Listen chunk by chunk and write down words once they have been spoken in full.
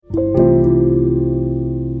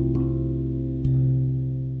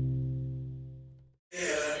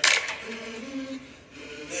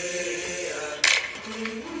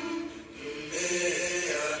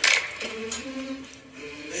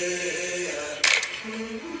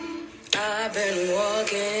I've been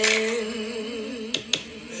walking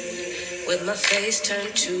with my face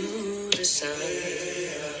turned to the sun.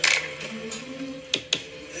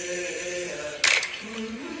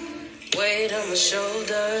 Weight on my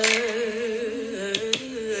shoulders,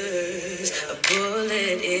 a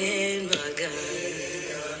bullet in my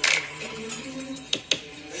gun.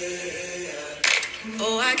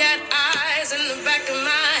 Oh, I got eyes in the back of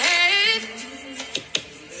my head,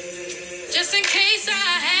 just in case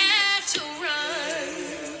I have to run.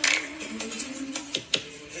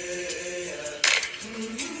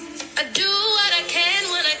 I do what I can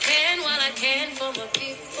when I can, while I can for my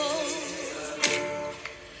people.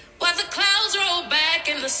 While the clouds roll back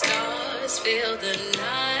and the stars fill the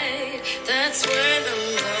night, that's when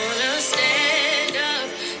I'm gonna stand up,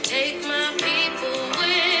 take my people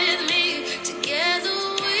with me. Together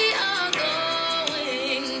we are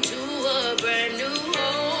going to a brand new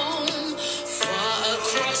home, far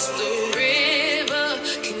across the river.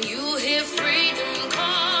 Can you hear freedom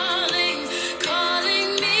calling,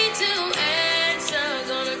 calling me to answer?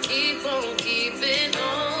 Gonna keep on keeping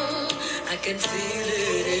on. I can feel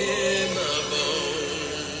it in my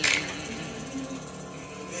bones.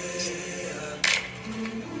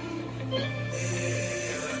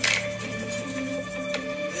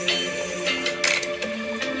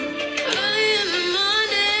 Early in the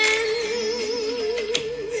morning,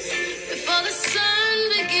 before the sun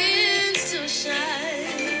begins to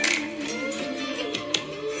shine,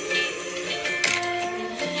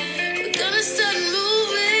 we're gonna start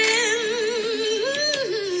moving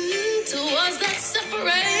towards that sun.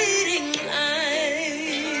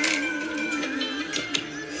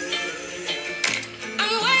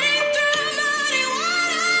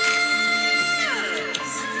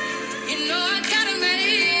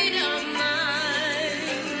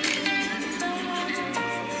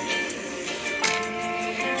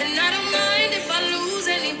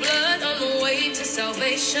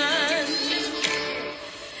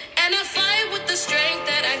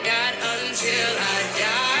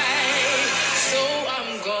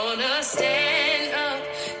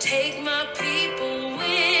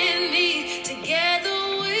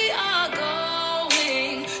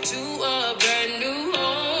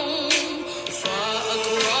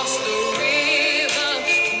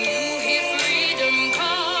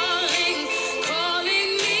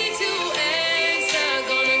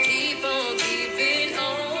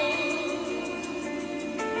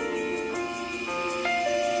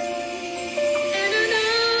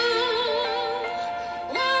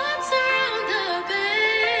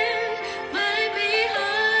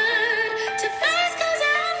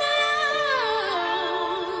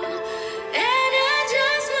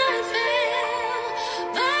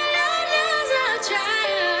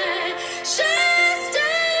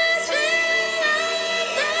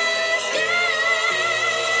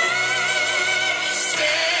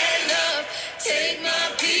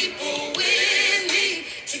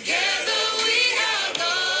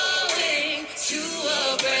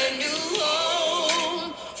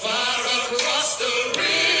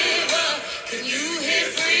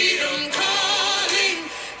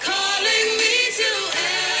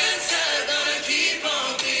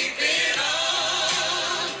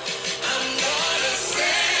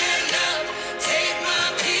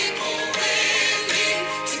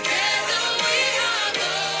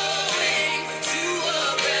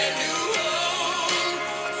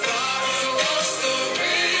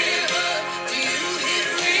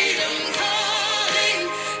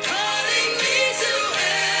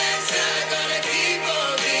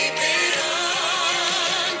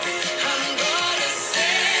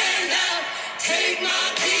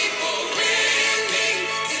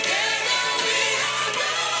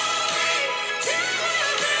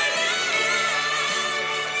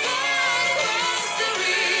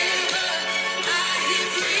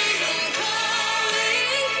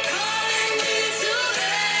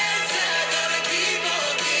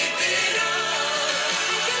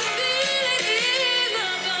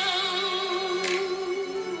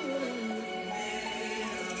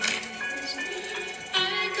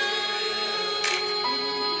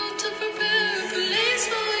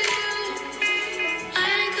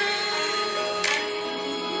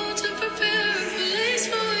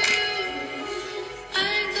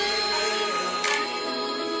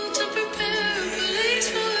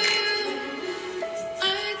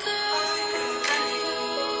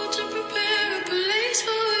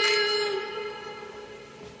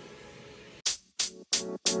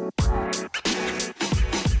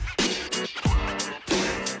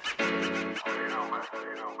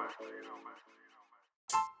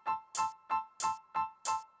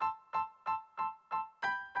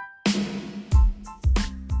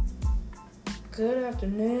 Good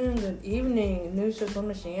afternoon, good evening, News Source One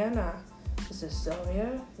Michiana. This is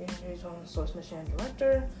Sylvia, your News One Source Michiana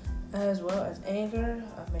director, as well as anchor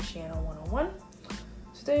of Michiana 101.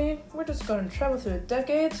 Today, we're just going to travel through the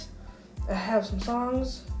decades. I have some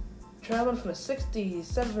songs traveling from the 60s,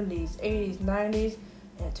 70s, 80s, 90s,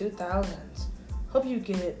 and 2000s. Hope you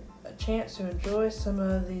get a chance to enjoy some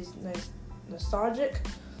of these nice nostalgic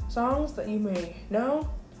songs that you may know.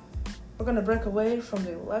 We're going to break away from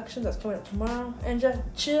the election that's coming up tomorrow and just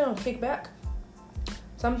chill and kick back.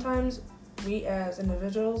 Sometimes we as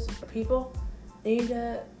individuals or people need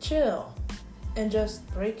to chill and just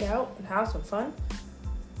break out and have some fun.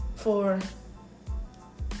 For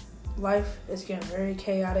life is getting very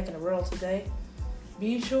chaotic in the world today.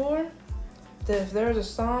 Be sure that if there's a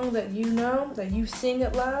song that you know, that you sing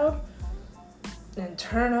it loud and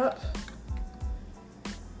turn up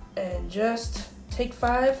and just take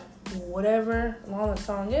 5, whatever long the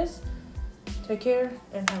song is. Take care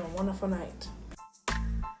and have a wonderful night.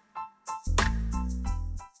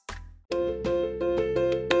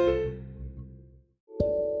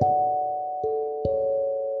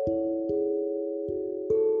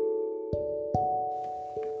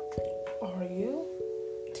 Are you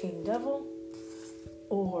Team Devil?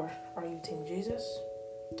 Or are you Team Jesus?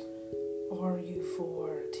 Are you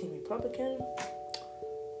for Team Republican?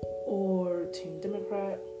 Or Team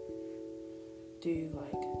Democrat? Do you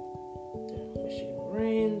like the Michigan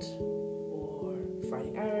Marines or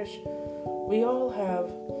Fighting Irish? We all have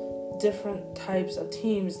different types of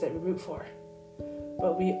teams that we root for,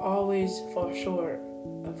 but we always fall short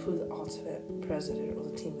of who the ultimate president or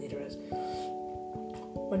the team leader is.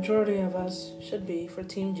 Majority of us should be for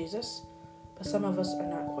Team Jesus, but some of us are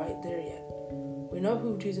not quite there yet. We know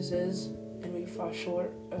who Jesus is, and we fall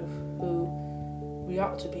short of who we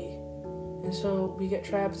ought to be. And so we get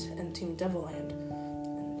trapped in Team Devilland.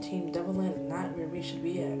 And Team Devilland is not where we should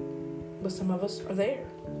be at. But some of us are there.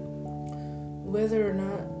 Whether or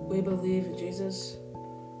not we believe in Jesus,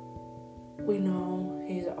 we know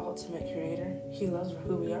He's the ultimate creator. He loves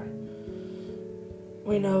who we are.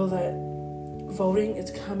 We know that voting is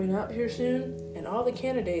coming up here soon, and all the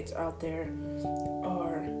candidates out there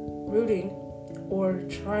are rooting or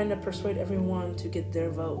trying to persuade everyone to get their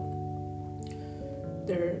vote.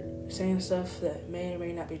 They're saying stuff that may or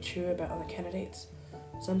may not be true about other candidates.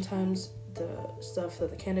 Sometimes the stuff that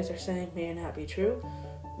the candidates are saying may not be true.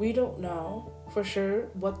 We don't know for sure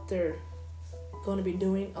what they're going to be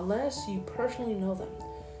doing unless you personally know them.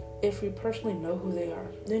 If you personally know who they are,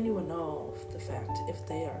 then you will know the fact if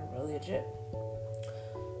they are really legit.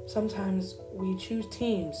 Sometimes we choose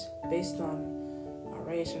teams based on our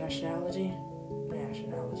race or nationality,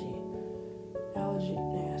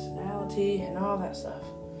 and all that stuff.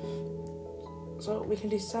 So we can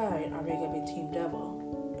decide, are we going to be Team Devil,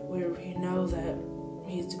 where we know that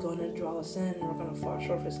He's going to draw us in and we're going to fall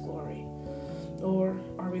short of His glory? Or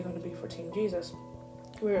are we going to be for Team Jesus,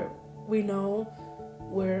 where we know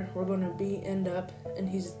where we're going to end up and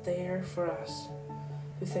He's there for us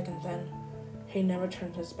through thick and thin? He never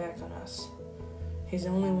turns His back on us. He's the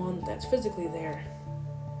only one that's physically there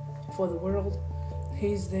for the world.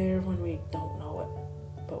 He's there when we don't know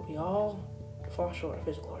it, but we all fall short of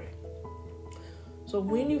His glory. So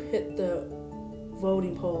when you hit the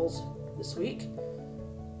voting polls this week,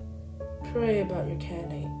 pray about your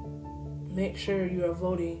candidate. Make sure you are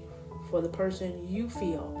voting for the person you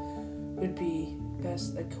feel would be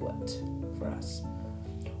best equipped for us.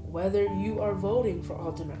 Whether you are voting for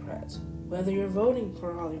all Democrats, whether you're voting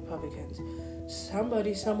for all Republicans,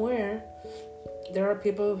 somebody somewhere, there are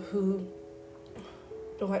people who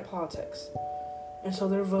don't like politics. And so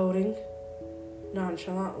they're voting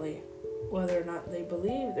nonchalantly, whether or not they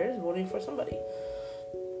believe they're voting for somebody.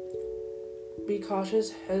 Be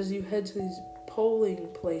cautious as you head to these polling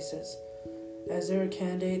places, as there are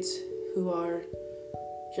candidates who are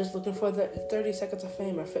just looking for the 30 seconds of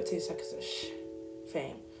fame or 15 seconds of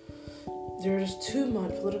fame. There's too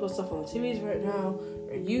much political stuff on the TVs right now,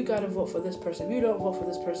 or you gotta vote for this person. If you don't vote for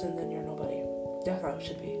this person, then you're nobody. That's how it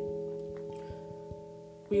should be.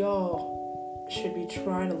 We all should be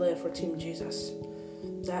trying to live for Team Jesus.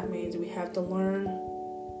 That means we have to learn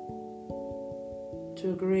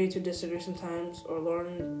to agree to disagree sometimes, or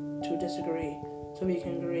learn to disagree so we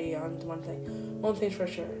can agree on one thing. One thing's for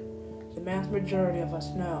sure. The vast majority of us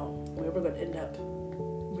know where we're going to end up.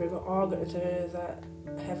 We're all going to that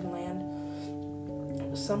heaven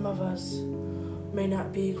land. Some of us may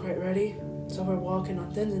not be quite ready, so we're walking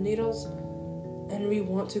on pins and needles, and we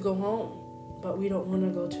want to go home, but we don't want to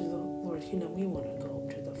go to the Lord's kingdom. We want to go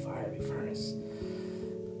to the fiery furnace.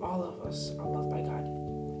 All of us are loved by God.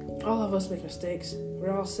 All of us make mistakes.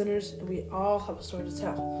 We're all sinners, and we all have a story to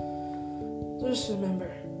tell. So just remember,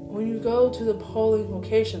 when you go to the polling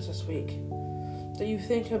locations this week, that you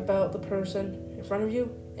think about the person in front of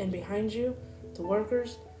you and behind you, the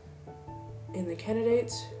workers, and the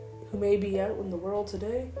candidates who may be out in the world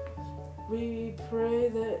today. We pray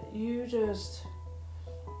that you just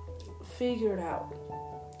figure it out.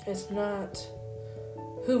 It's not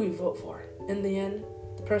who we vote for. In the end,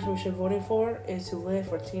 the person we should be voting for is to live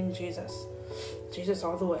for Team Jesus. Jesus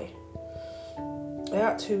all the way.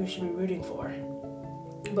 That too we should be rooting for.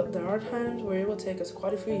 But there are times where it will take us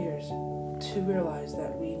quite a few years to realize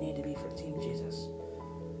that we need to be for Team Jesus.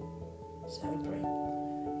 So we pray.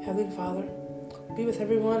 Heavenly Father, be with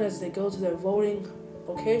everyone as they go to their voting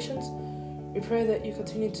locations. We pray that you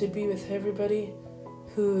continue to be with everybody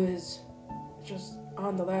who is just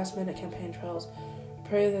on the last minute campaign trails. We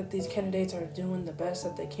pray that these candidates are doing the best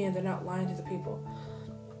that they can. They're not lying to the people.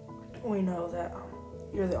 We know that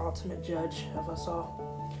you're the ultimate judge of us all.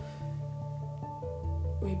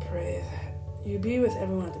 We pray that you be with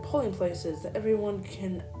everyone at the polling places, that everyone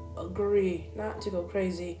can agree not to go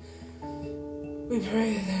crazy. We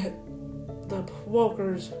pray that the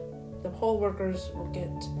poll workers will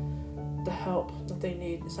get the help that they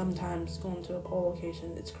need. Sometimes going to a poll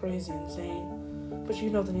location, it's crazy, insane, but you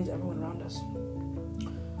know the needs of everyone around us.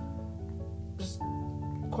 Just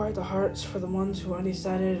quiet the hearts for the ones who are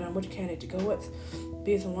undecided on which candidate to go with,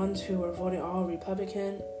 be it the ones who are voting all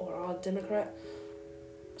Republican or all Democrat.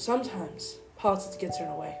 Sometimes politics gets in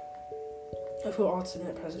the way of who our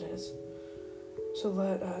ultimate president is. So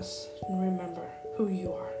let us remember who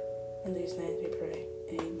you are. In these names we pray.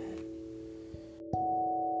 Amen.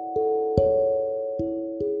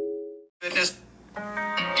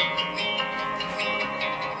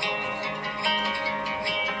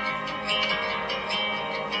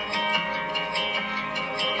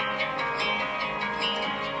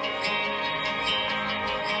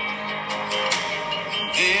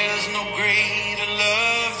 There's no greater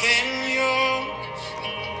love than yours.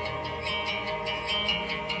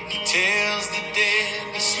 It tells the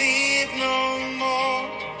dead to sleep no more.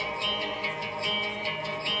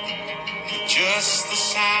 With just the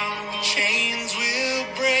sound, chains will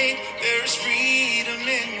break. There's freedom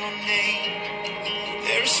in your name.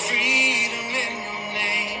 There's freedom in your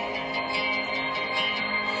name.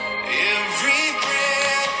 Every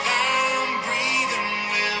breath I'm breathing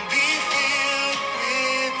will be filled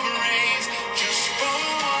with praise.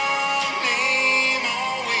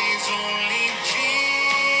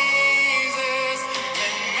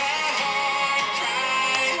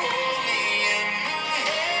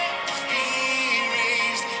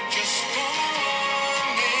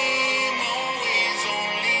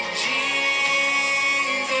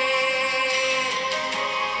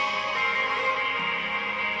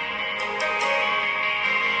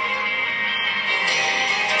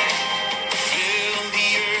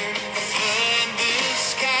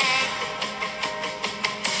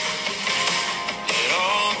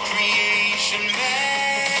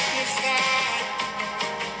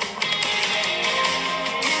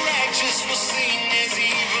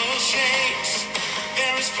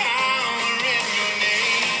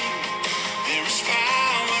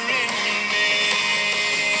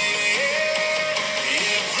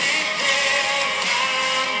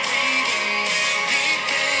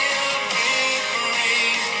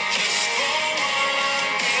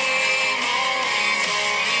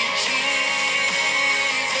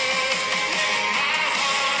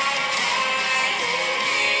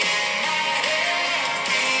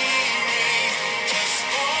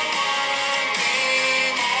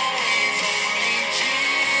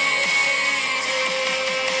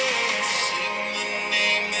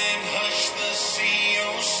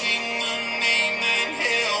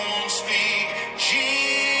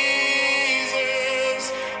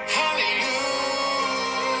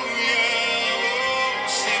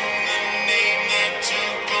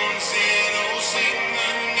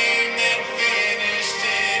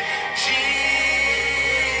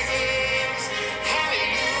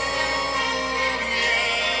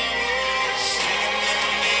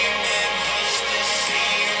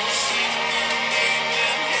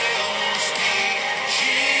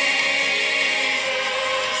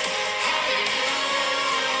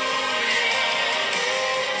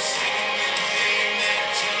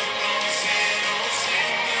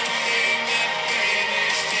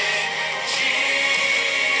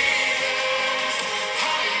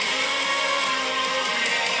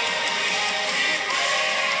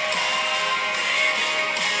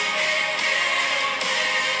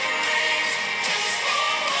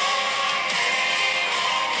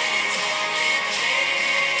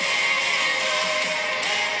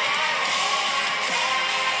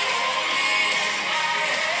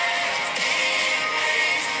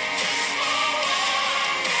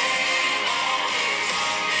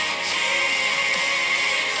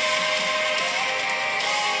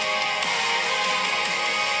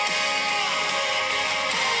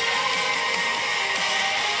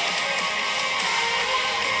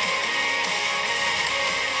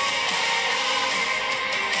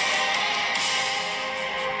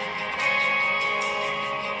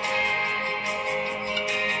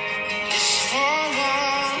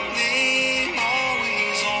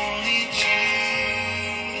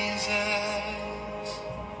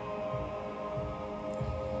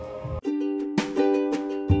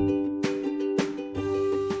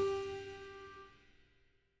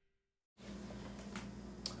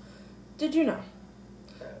 Did you know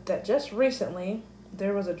that just recently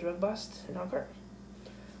there was a drug bust in Elkhart?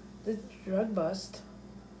 The drug bust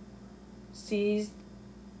seized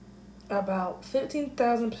about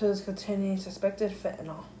 15,000 pills containing suspected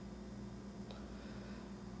fentanyl.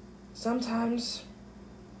 Sometimes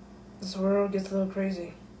this world gets a little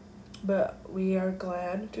crazy, but we are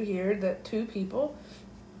glad to hear that 2 people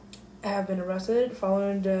have been arrested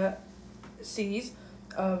following the seize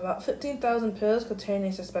of about 15,000 pills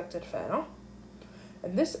containing suspected fentanyl.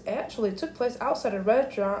 And this actually took place outside a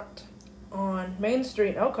restaurant on Main Street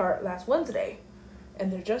in Elkhart last Wednesday,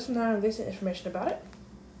 and they're just now releasing information about it.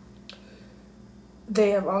 They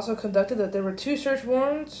have also conducted that there were 2 search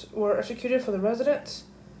warrants were executed for the residents,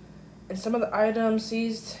 and some of the items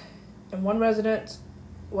seized in one residence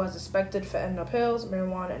was suspected fentanyl pills,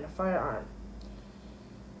 marijuana, and a firearm.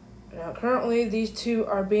 Now, currently, these 2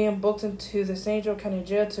 are being booked into the St. Joe County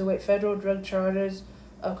Jail to await federal drug charges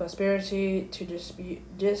of conspiracy to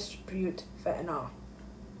distribute fentanyl.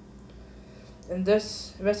 And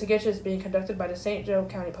this investigation is being conducted by the St. Joe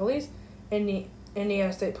County Police,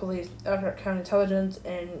 Indiana State Police, Elkhart County Intelligence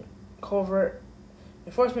and Covert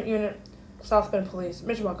Enforcement Unit, South Bend Police,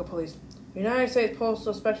 Mishawaka Police, United States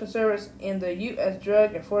Postal Inspection Service, and the U.S.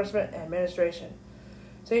 Drug Enforcement Administration.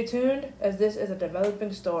 Stay tuned, as this is a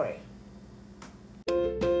developing story.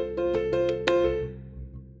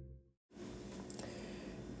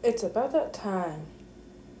 It's about that time.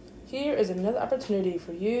 Here is another opportunity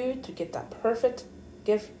for you to get that perfect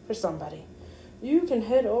gift for somebody. You can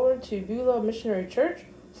head over to Beulah Missionary Church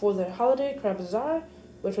for their Holiday Crab Bazaar,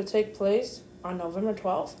 which will take place on November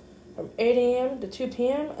 12th from 8 a.m. to 2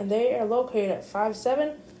 p.m., and they are located at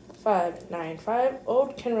 57595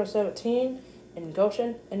 Old Kenrow 17 in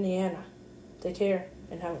Goshen, Indiana. Take care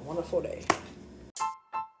and have a wonderful day.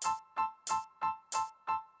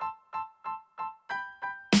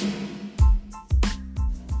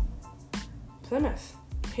 Plymouth,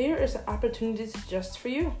 here is the opportunities just for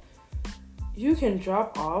you. You can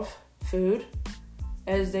drop off food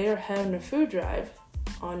as they are having a food drive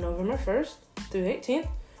on November 1st through 18th,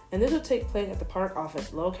 and this will take place at the park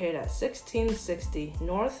office located at 1660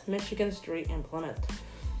 North Michigan Street in Plymouth.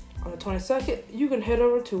 On the 22nd, you can head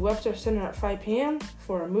over to Webster Center at 5 p.m.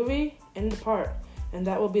 for a movie in the park, and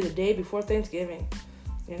that will be the day before Thanksgiving.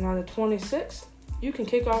 And on the 26th, you can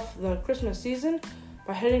kick off the Christmas season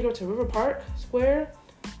by heading over to River Park Square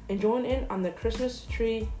and join in on the Christmas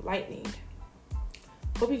tree lightning.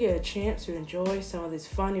 Hope you get a chance to enjoy some of these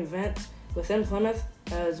fun events within Plymouth,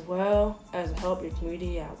 as well as help your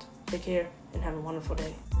community out. Take care and have a wonderful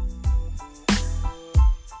day.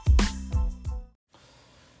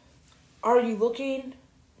 Are you looking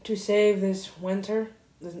to save this winter,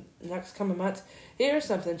 the next coming months? Here's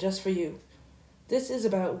something just for you. This is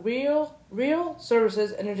about Real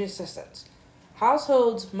Services Energy Assistance.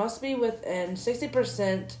 Households must be within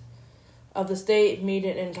 60% of the state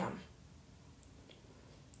median income.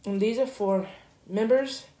 And these are for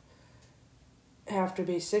members have to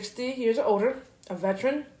be 60 years or older, a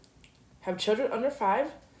veteran, have children under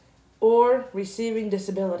 5, or receiving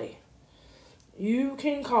disability. You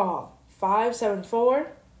can call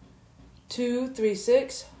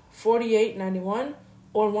 574-236-4891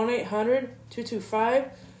 or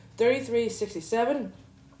 1-800-225-3367.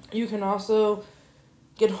 You can also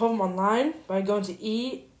get home online by going to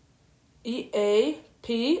EAP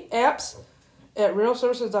apps at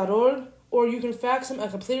realservices.org, or you can fax them a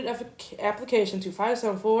completed application to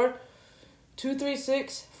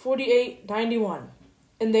 574-236-4891.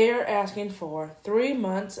 And they are asking for 3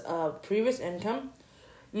 months of previous income.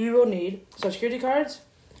 You will need Social Security cards,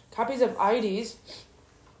 copies of IDs,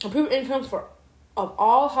 approved incomes of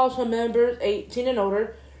all household members 18 and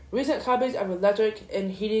older, recent copies of electric and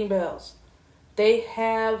heating bills. They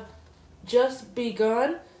have just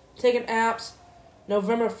begun taking apps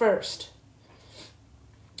November 1st.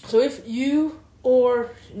 So if you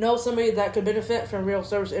or know somebody that could benefit from Real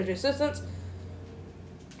Service Energy Assistance,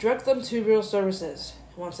 direct them to Real Services.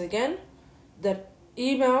 Once again, the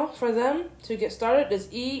email for them to get started is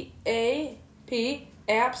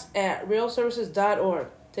eapapps@realservices.org.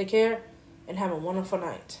 Take care and have a wonderful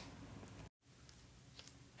night.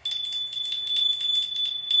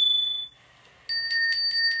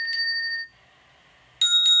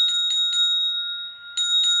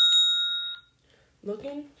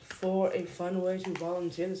 Looking for a fun way to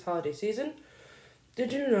volunteer this holiday season?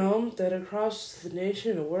 Did you know that across the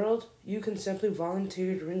nation and the world, you can simply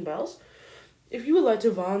volunteer to ring bells? If you would like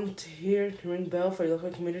to volunteer to ring bell for your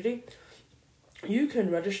local community, you can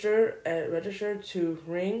register at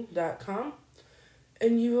registertoring.com,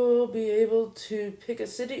 and you will be able to pick a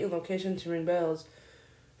city and location to ring bells.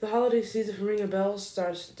 The holiday season for Ring of Bells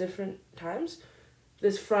starts at different times.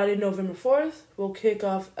 This Friday, November 4th, will kick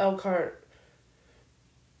off Elkhart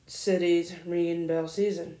City's Ring of Bell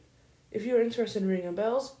season. If you're interested in Ring of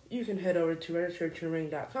Bells, you can head over to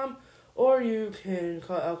registertoring.com, or you can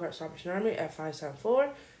call Elkhart Salvation Army at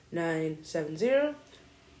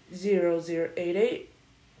 574-970-0088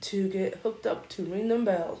 to get hooked up to ring them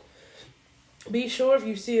bells. Be sure if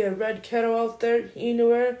you see a red kettle out there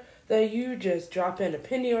anywhere that you just drop in a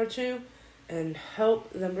penny or two and help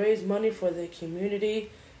them raise money for the community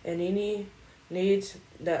and any needs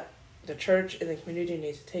that the church and the community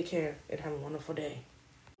needs. Take care and have a wonderful day.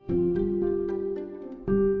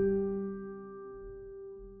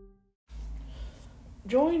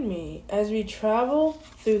 Join me as we travel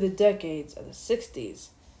through the decades of the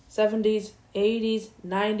 60s, 70s, 80s,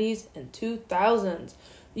 90s, and 2000s.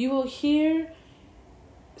 You will hear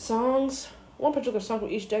songs, one particular song from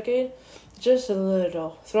each decade, just a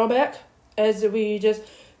little throwback as we just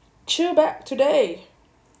chill back today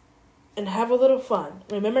and have a little fun.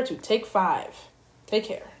 Remember to take 5. Take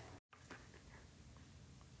care.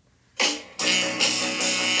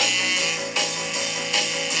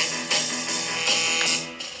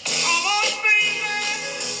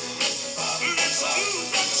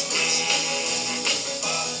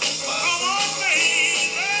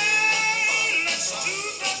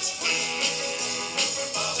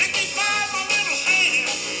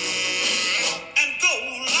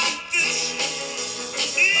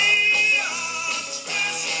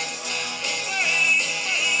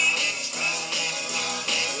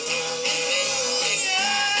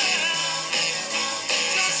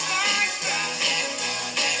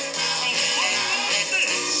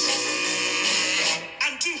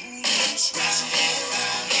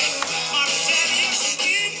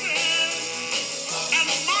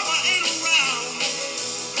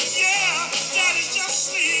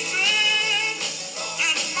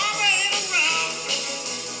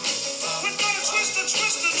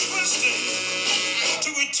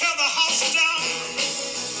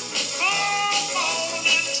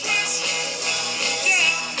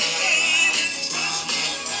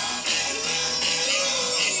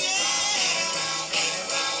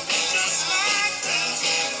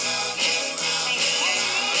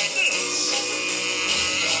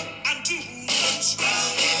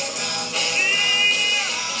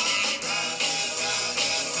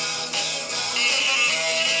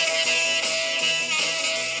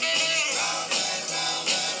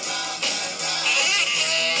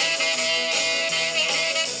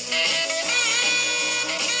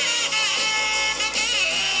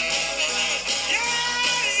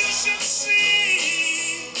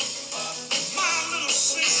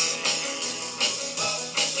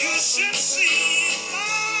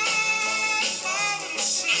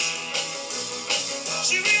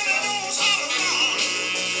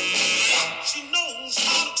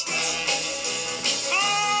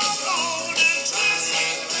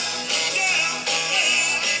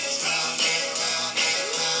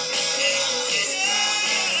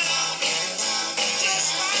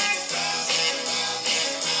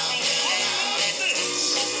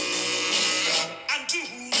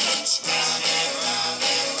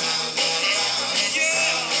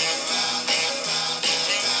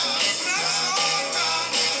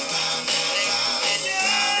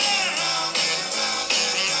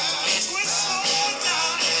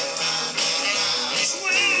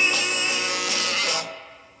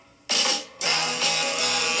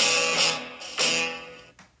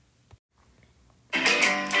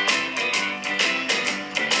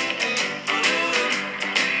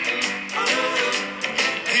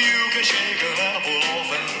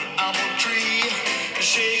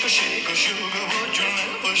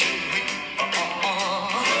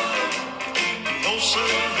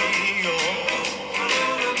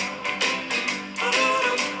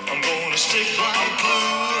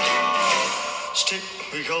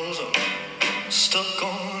 Because I'm stuck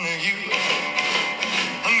on you.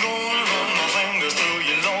 I'm gonna run my fingers through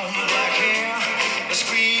your long black hair and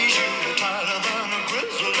squeeze you tighter than a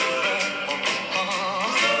grizzly bear.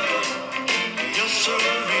 Yes, sir,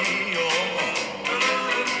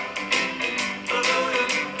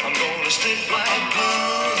 I'm gonna stick like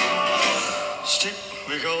glue. Stick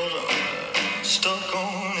because I'm stuck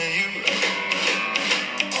on you.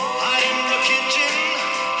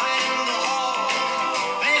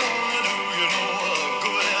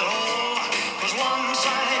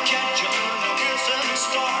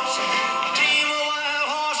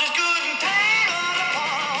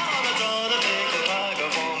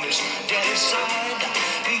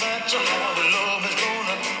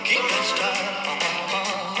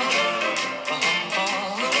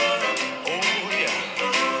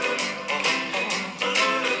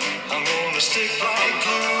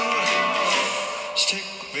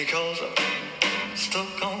 because I'm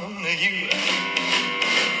stuck on you.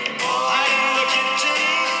 Hide in the kitchen,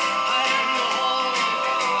 hide in the hall.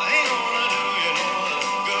 Ain't gonna do you no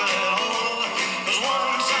good at all. 'Cause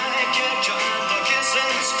once I catch you and the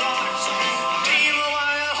kissing starts, a team of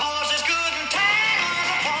wild horses couldn't tear us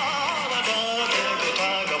apart. I don't take the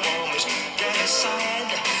tiger from his daddy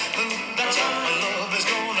side. That's how my love is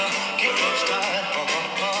gonna keep us tied.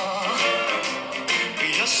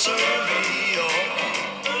 Yes, sir,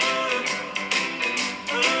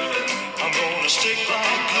 I'm gonna stick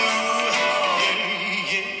like glue,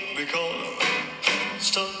 yeah, yeah, because I'm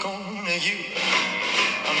stuck on you.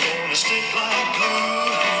 I'm gonna stick like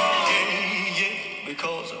glue, yeah, yeah,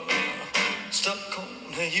 because I'm stuck on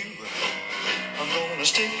you. I'm gonna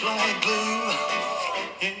stick like glue,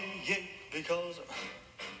 yeah, yeah, because I'm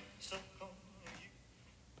stuck on you.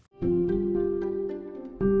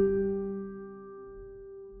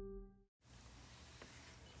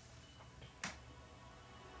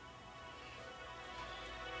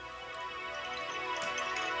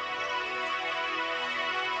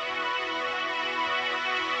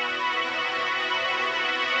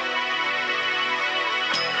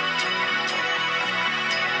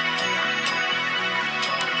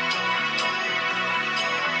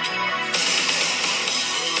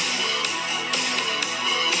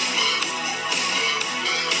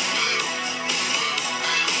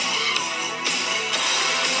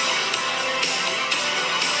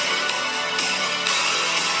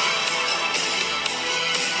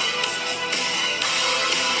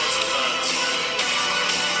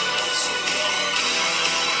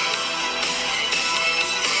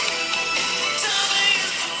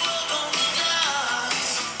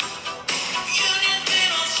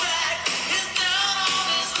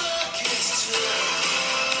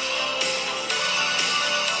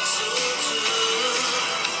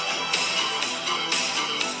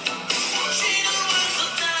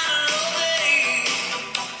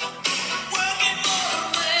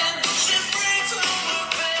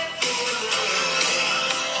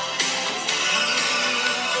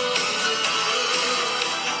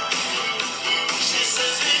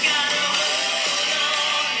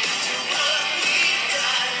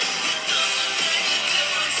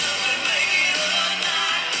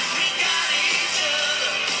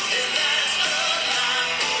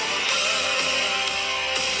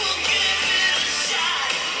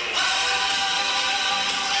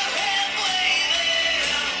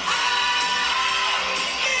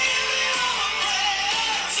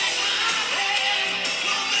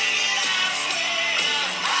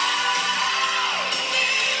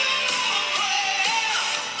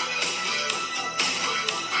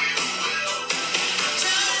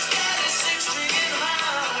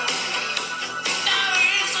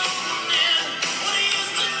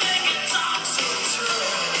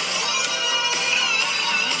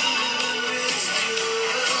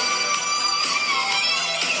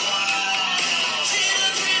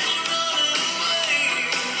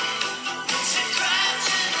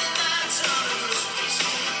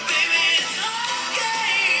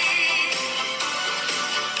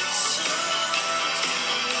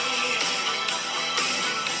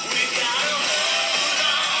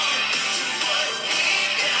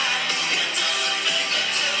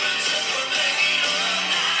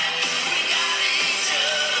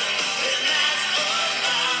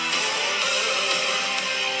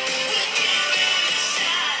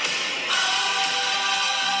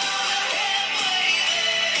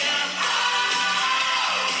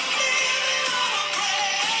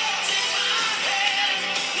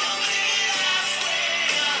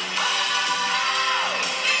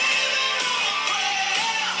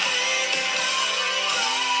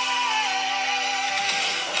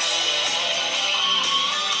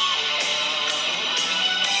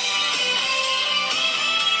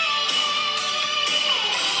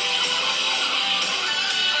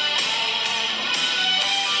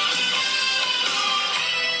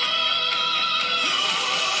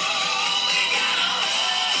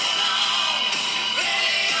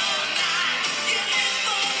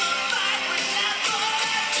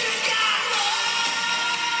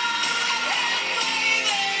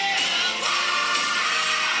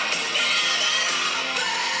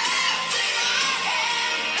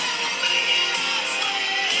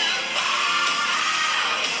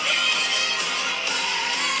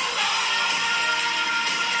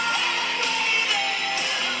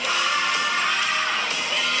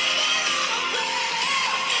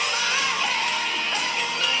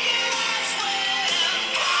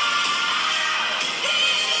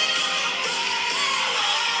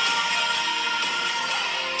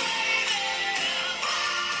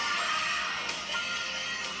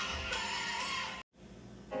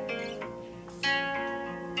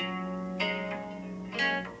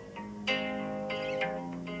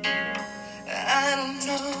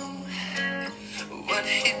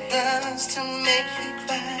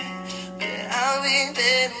 something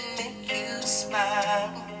that'll make you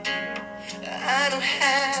smile. I don't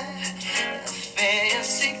have a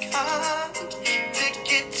fancy car to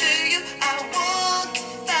get to you. I walk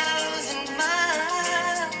 1,000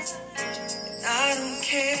 miles. I don't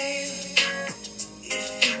care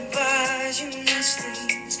if he buys you nice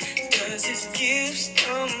things, 'cause his gifts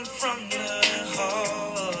come from the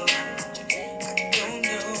heart. I don't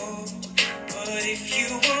know, but if you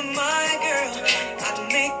were my girl,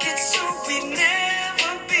 I'd make it so we'd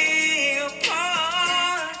never be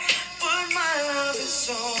apart. But my love is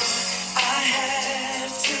all I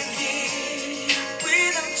have to give.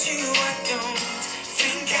 Without you, I don't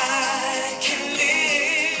think I can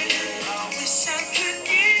live. I wish I could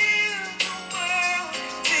give the world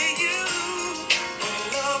to you, but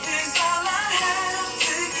love is all I have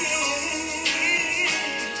to give.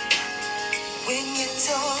 When you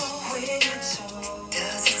talk,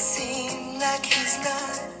 does it seem like he's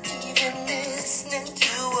not even listening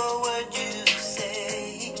to a word you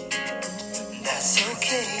say? That's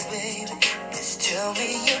okay, baby. Just tell me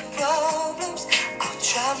your problems. I'll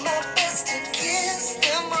try my best to kiss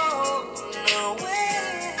them all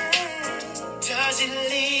away. Does he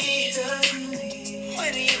leave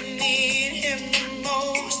when you need him the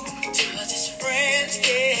most? Does his friends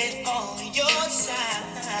get on your side?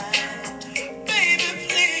 Baby,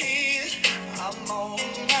 please, I'm on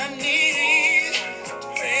my knees,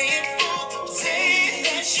 praying for the day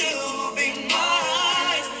that you'll be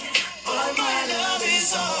mine. But my love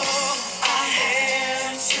is all I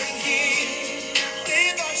have to give.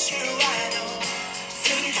 Without you, I don't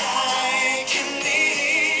think I can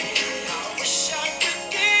live. I wish I could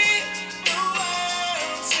give the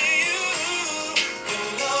world to you, but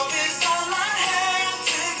love is all I have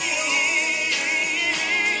to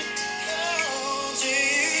give. Oh, to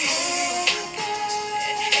you.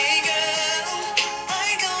 Hey girl, I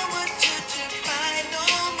don't want you to cry no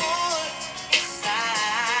more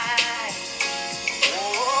inside.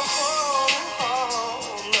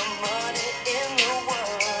 The money in the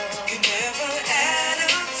world can never add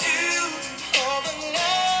up to all the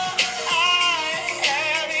love I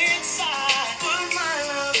have inside. But my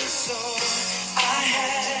love is all I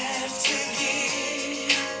have to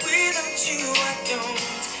give. Without you, I don't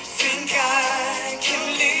think I can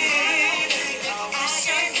live. I wish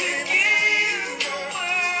I could give the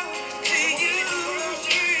world to you.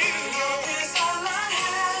 Love is all I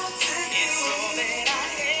have to give. It's all that I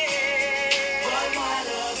have. But my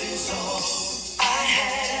love is all I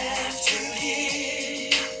have to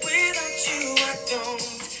give. Without you, I don't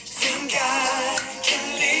think I can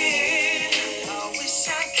live. I wish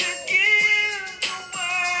I could give the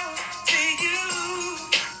world to you,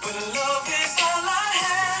 but love is all I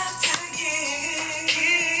have to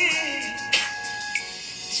give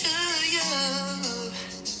to you.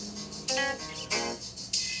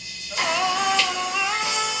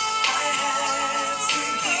 I have to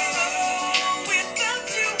give. Without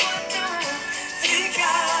you, I don't think I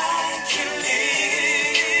can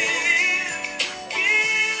live.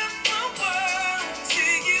 Give the world to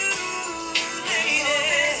you, lady.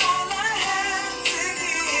 That's all I have to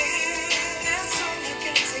give. That's all you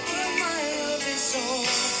got to give. My love is all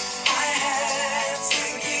I have to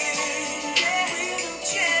give.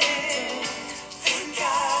 Without you, think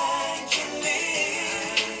I can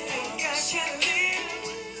live. Think I can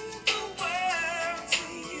live the world to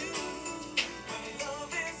you. My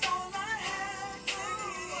love is all I have to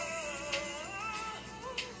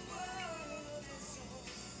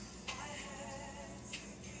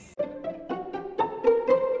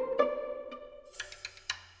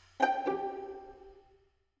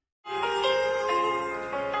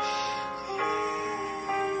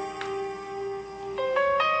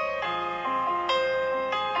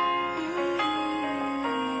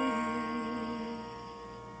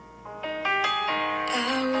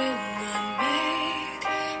I will not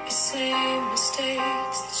make the same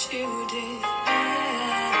mistakes that you did.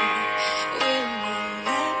 I will not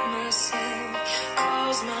let myself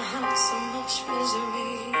cause my heart so much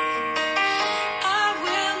misery. I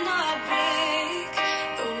will not break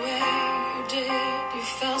the way you did. You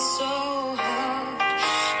felt so hard.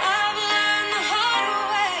 I've learned the hard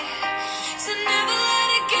way to never let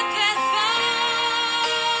it get that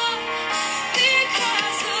far.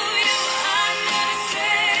 Because of you, I never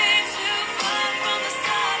strayed too far from the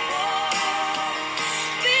sidewalk.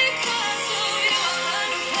 Because of you, I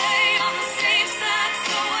learned to play on the safe side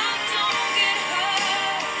so I don't get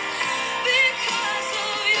hurt. Because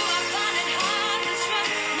of you, I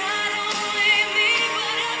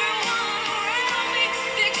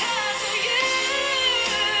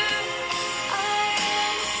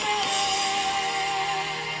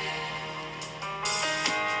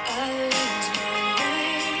lose my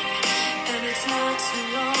way, and it's not too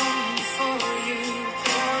long before you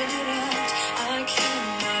point it out. I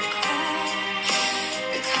cannot cry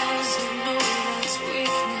because I know that's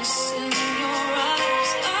weakness in your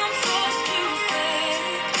eyes. I'm forced to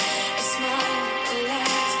fake a smile, a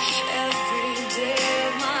laugh every day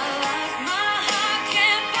of my life. My heart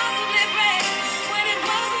can't possibly break when it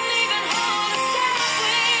wasn't even whole to start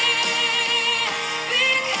with.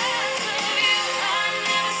 Because of you, I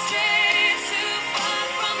never strayed too far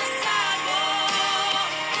from the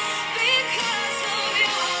sidewalk. Because of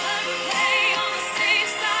you, I learned to play on the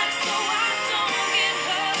safe side so I don't get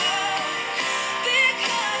hurt.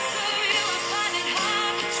 Because of you, I find it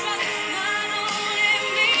hard to trust not only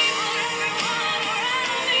me but everyone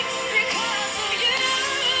around me. Because of you,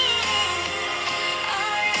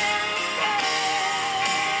 I am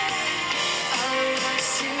afraid. I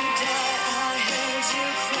watched you die, I heard you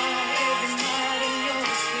cry every night in your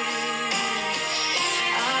sleep.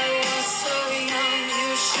 I was so young,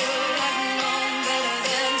 you should have known better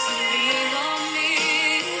than to lean on me.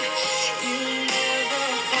 You never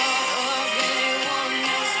thought of anyone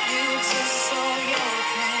else, you just saw your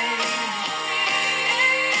pain.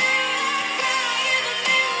 And now I cry in the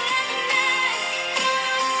middle of the night,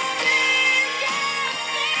 sing your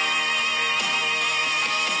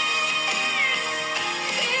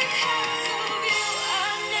Because of you, I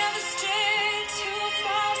never strayed too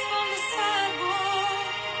far from the sidewalk.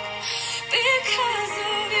 Because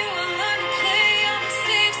of you, I learned to play on the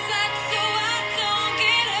safe side so I don't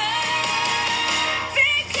get hurt.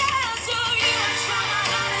 Because of you, I try my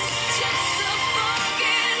hardest just to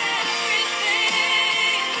forget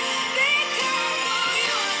everything. Because of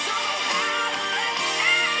you, I don't know how to let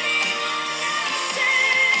anyone else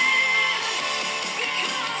in.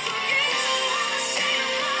 Because of you, I'm ashamed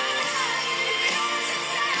of my life because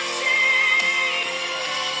it's empty.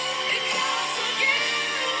 Because of you,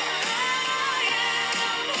 I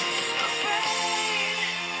am afraid.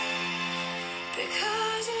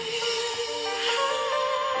 Because of you,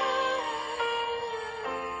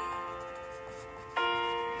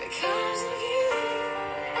 because of you.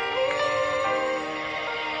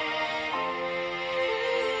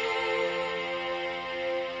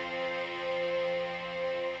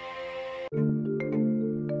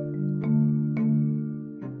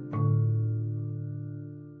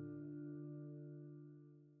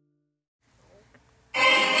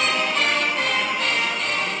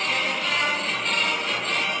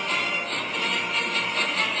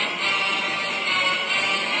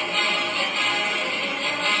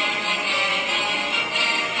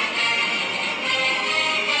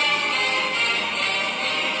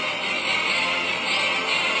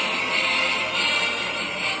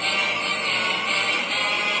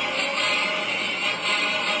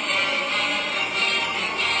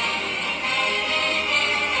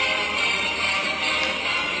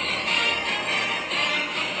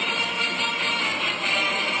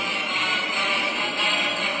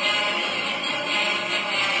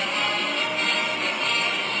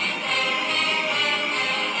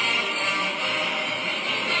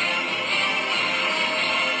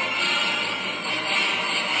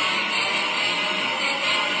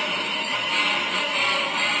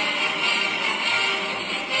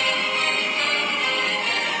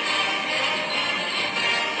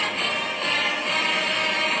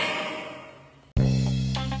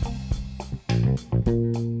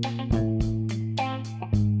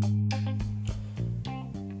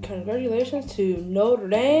 Congratulations to Notre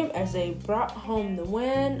Dame as they brought home the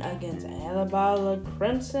win against Alabama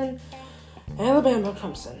Crimson.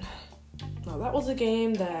 Now, that was a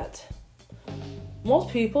game that most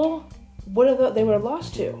people would have thought they were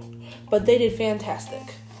lost to, but they did fantastic.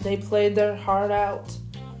 They played their heart out,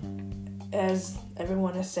 as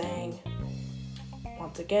everyone is saying.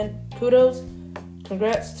 Once again, kudos.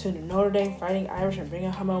 Congrats to the Notre Dame Fighting Irish and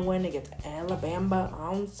bringing home a win against Alabama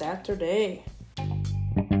on Saturday.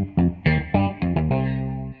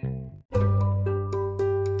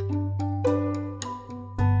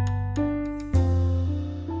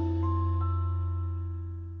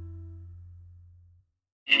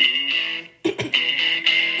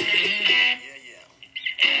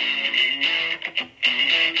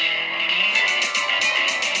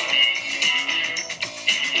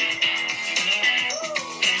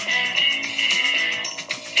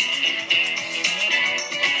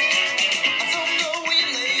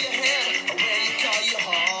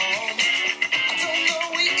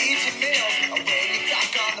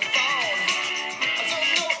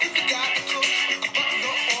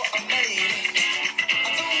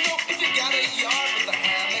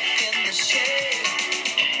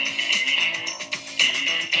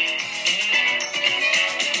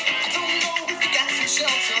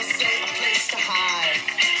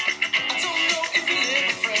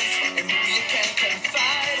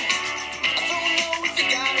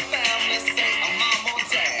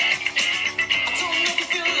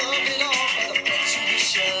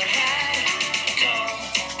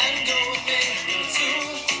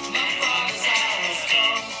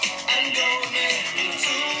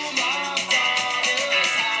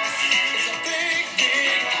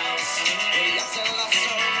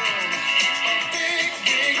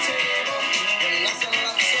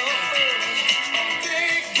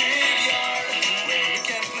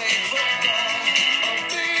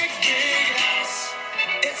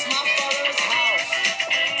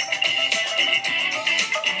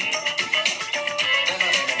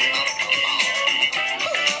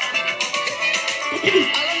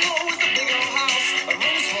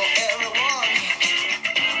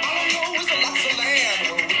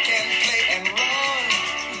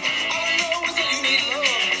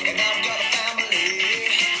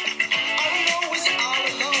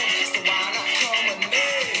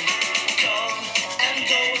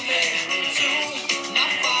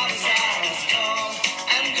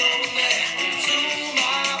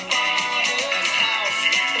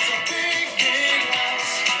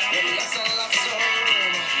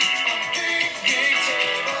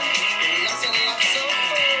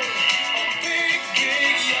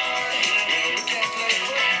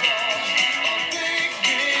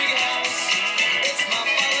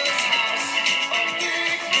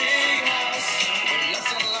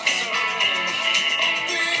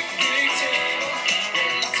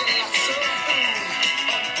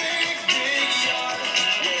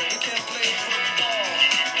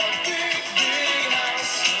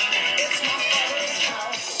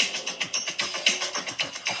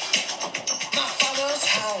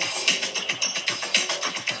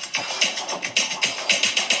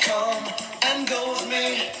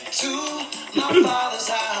 Father's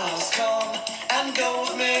house. Come and go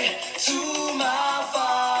with me to my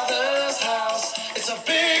Father's house. It's a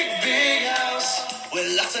big, big house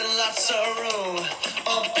with lots and lots of room.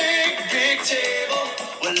 A big, big table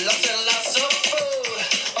with lots and lots of food.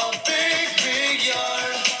 A big, big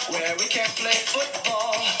yard where we can play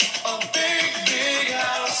football. A big, big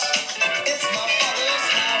house. It's my Father's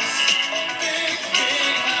house. A big,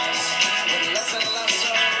 big house with lots and lots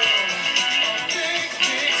of room. A big,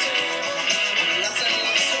 big table with lots and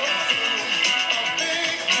lots of food. A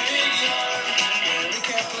big, big yard where we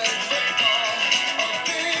can play football. A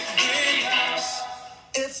big, big house.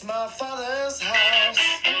 It's my Father's house.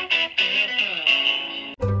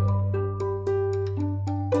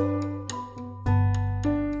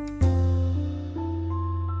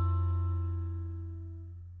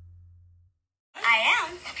 I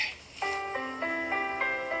am.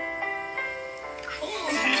 Cool.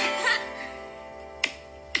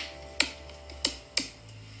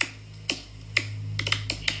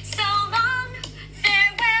 So long,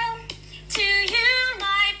 farewell to you,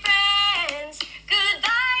 my friends.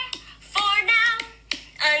 Goodbye for now,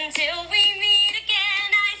 until we meet again.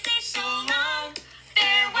 I say so long,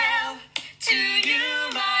 farewell to you,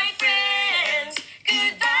 my friends.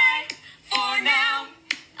 Goodbye for now,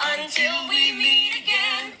 until we meet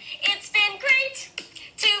again. It's been great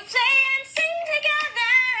to play and sing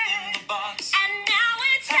together. And now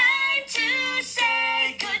it's time to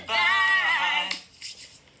say goodbye.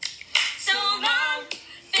 So long,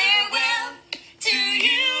 farewell to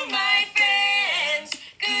you, my friends.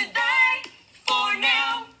 Goodbye for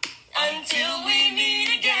now, until we meet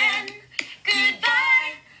again.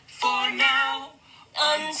 Goodbye for now,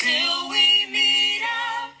 until we meet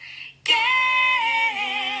again.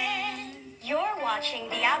 You're watching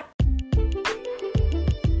the Out.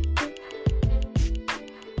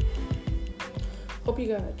 Hope you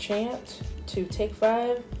got a chance to take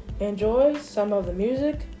 5, enjoy some of the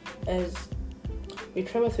music as we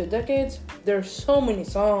travel through decades. There are so many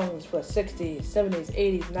songs for the 60s, 70s,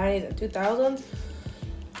 80s, 90s, and 2000s.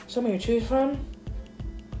 So many to choose from.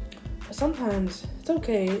 But sometimes it's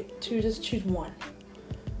okay to just choose one.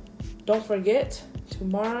 Don't forget,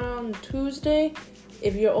 tomorrow on Tuesday,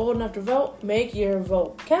 if you're old enough to vote, make your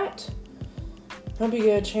vote count. Hope you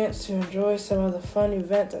get a chance to enjoy some of the fun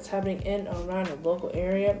events that's happening in or around your local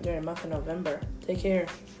area during the month of November. Take care.